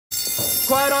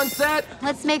quiet on set.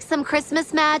 Let's make some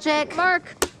Christmas magic.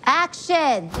 Mark,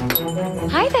 action.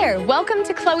 Hi there. Welcome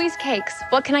to Chloe's Cakes.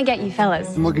 What can I get you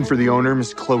fellas? I'm looking for the owner,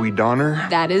 Miss Chloe Donner.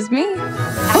 That is me.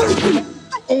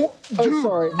 Oh,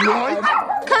 sorry.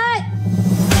 Cut!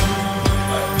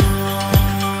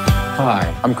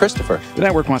 Hi, I'm Christopher. The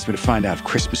network wants me to find out if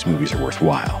Christmas movies are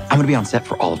worthwhile. I'm gonna be on set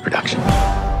for all of production.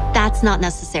 That's not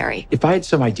necessary. If I had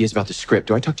some ideas about the script,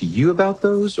 do I talk to you about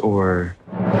those, or...?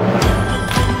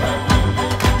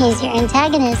 He's your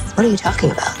antagonist. What are you talking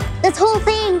about? This whole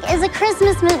thing is a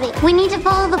Christmas movie. We need to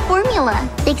follow the formula.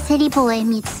 Big city boy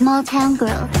meets small town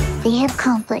girl. They have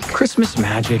conflict. Christmas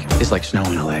magic is like snow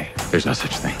in LA. There's no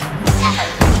such thing.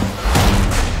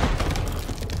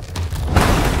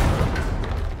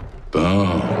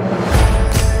 Boom.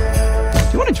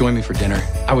 Do you want to join me for dinner?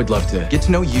 I would love to get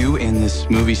to know you and this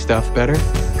movie stuff better.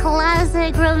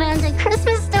 Classic romantic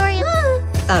Christmas story.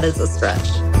 That is a stretch.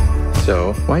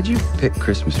 So, why'd you pick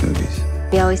Christmas movies?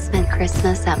 We always spent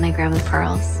Christmas at my grandma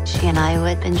Pearl's. She and I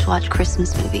would binge watch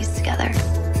Christmas movies together.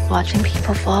 Watching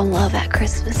people fall in love at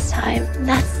Christmas time.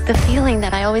 That's the feeling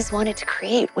that I always wanted to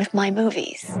create with my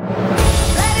movies. Can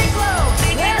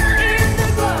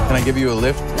I give you a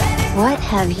lift? What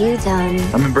have you done?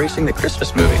 I'm embracing the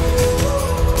Christmas movie.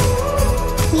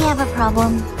 We have a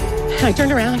problem. I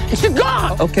turned around and she's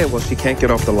gone. Okay, well, she can't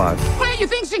get off the lot. Wait, you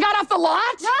think she got off the lot?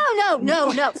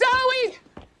 No. Zoe!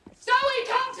 Zoe,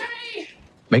 come to me!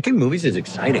 Making movies is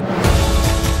exciting.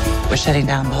 We're shutting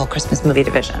down the whole Christmas movie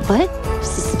division. What?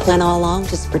 Is this the plan all along?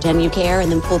 Just pretend you care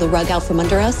and then pull the rug out from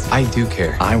under us? I do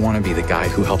care. I want to be the guy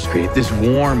who helps create this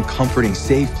warm, comforting,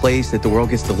 safe place that the world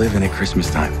gets to live in at Christmas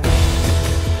time.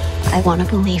 I want to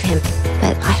believe him,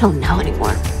 but I don't know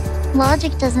anymore.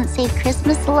 Logic doesn't save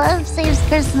Christmas. Love saves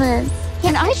Christmas.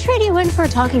 Can I trade you in for a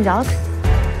talking dog?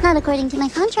 Not according to my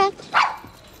contract.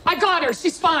 I got her.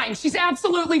 She's fine. She's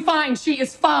absolutely fine. She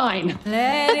is fine.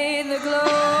 Let in the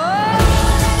glow.